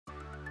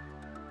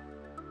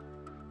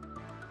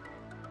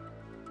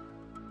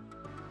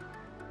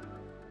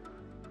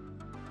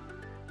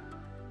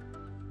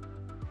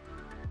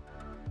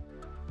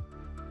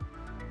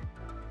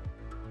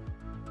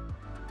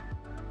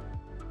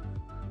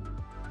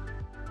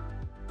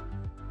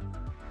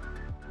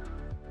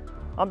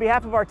On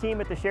behalf of our team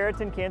at the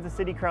Sheraton Kansas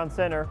City Crown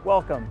Center,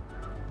 welcome.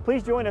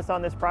 Please join us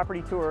on this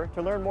property tour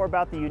to learn more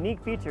about the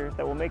unique features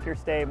that will make your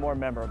stay more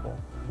memorable.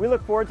 We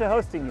look forward to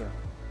hosting you.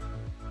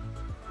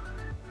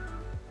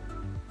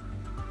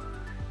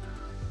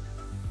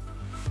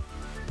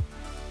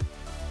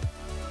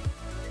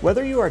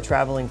 Whether you are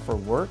traveling for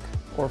work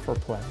or for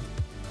play,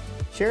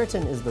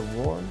 Sheraton is the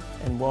warm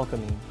and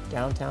welcoming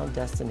downtown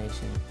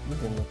destination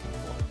you've been looking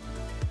for.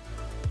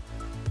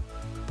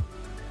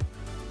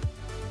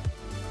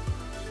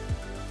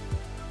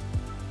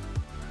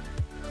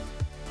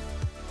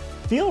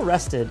 Feel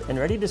rested and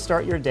ready to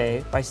start your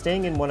day by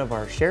staying in one of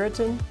our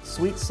Sheraton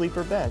Suite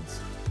Sleeper beds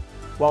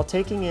while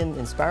taking in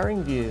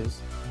inspiring views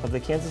of the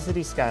Kansas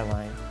City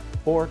skyline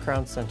or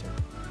Crown Center.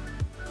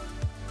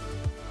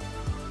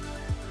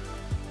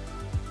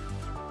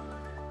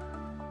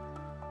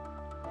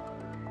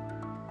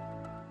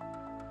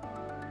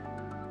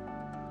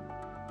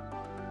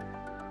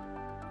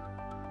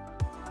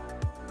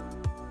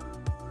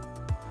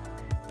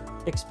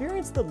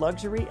 Experience the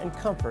luxury and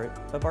comfort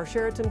of our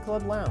Sheraton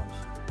Club Lounge,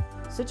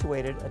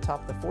 situated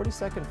atop the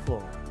 42nd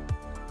floor.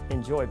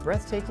 Enjoy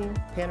breathtaking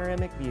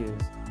panoramic views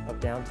of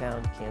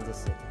downtown Kansas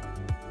City.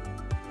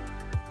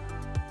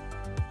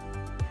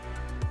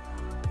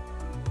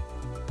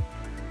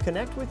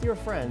 Connect with your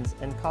friends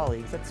and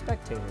colleagues at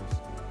Spectators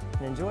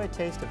and enjoy a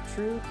taste of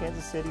true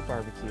Kansas City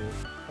barbecue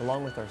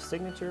along with our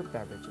signature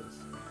beverages.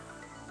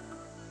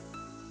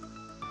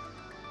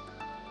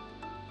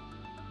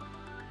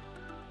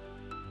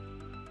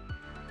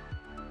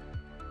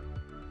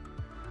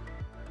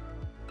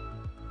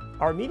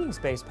 Our meeting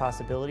space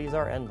possibilities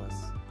are endless,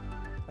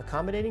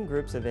 accommodating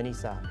groups of any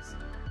size.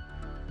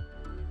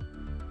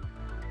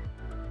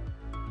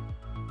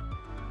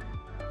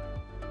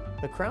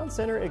 The Crown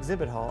Center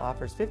Exhibit Hall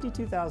offers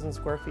 52,000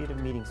 square feet of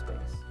meeting space.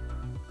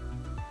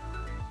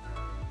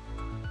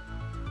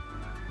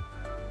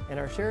 And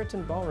our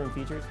Sheraton Ballroom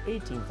features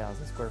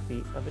 18,000 square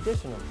feet of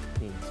additional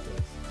meeting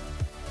space.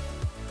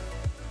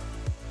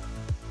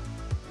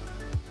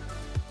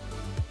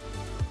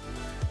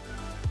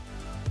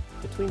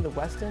 Between the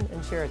Westin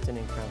and Sheraton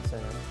in Crown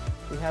Center,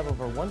 we have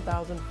over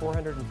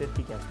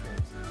 1,450 guest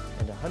rooms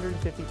and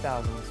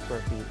 150,000 square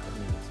feet of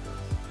meeting space.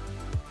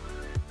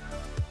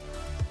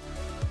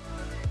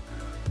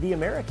 The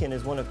American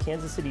is one of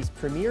Kansas City's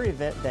premier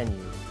event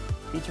venues,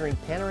 featuring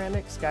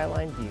panoramic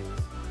skyline views.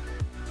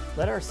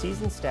 Let our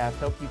seasoned staff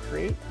help you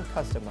create and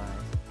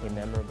customize a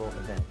memorable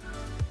event.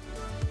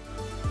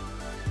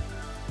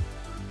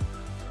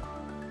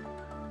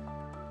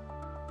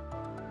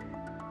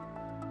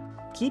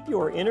 Keep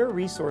your inner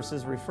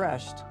resources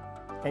refreshed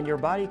and your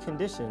body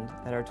conditioned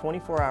at our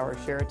 24-hour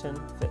Sheraton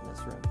Fitness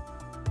Room.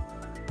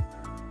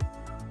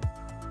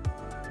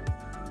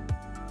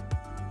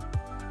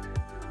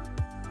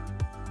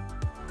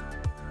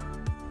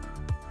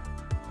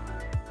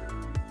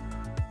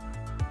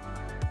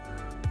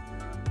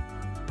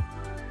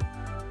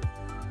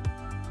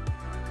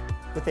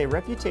 With a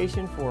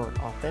reputation for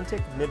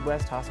authentic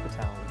Midwest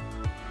hospitality,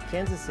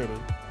 Kansas City,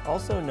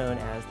 also known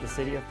as the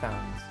City of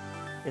Fountains,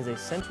 is a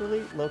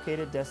centrally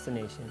located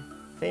destination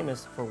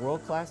famous for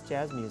world-class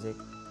jazz music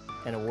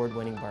and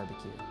award-winning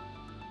barbecue.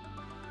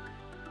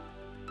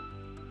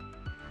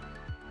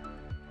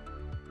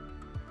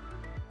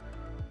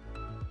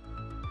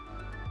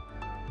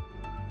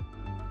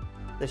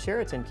 The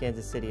Sheraton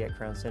Kansas City at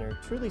Crown Center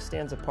truly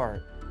stands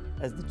apart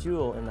as the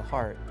jewel in the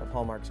heart of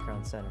Hallmark's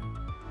Crown Center.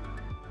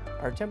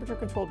 Our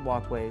temperature-controlled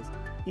walkways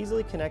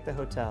easily connect the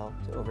hotel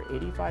to over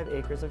 85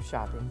 acres of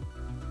shopping,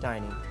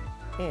 dining,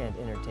 and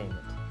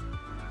entertainment.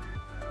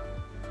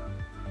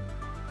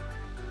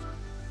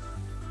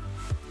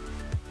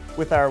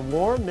 With our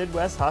warm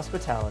Midwest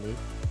hospitality,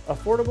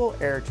 affordable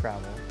air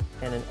travel,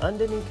 and an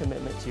unending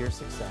commitment to your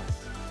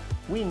success,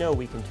 we know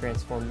we can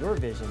transform your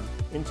vision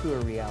into a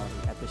reality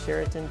at the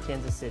Sheraton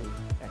Kansas City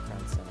at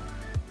Crown Center.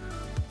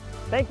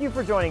 Thank you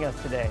for joining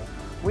us today.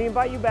 We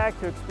invite you back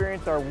to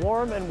experience our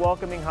warm and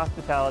welcoming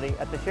hospitality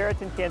at the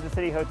Sheraton Kansas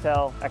City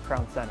Hotel at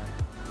Crown Center.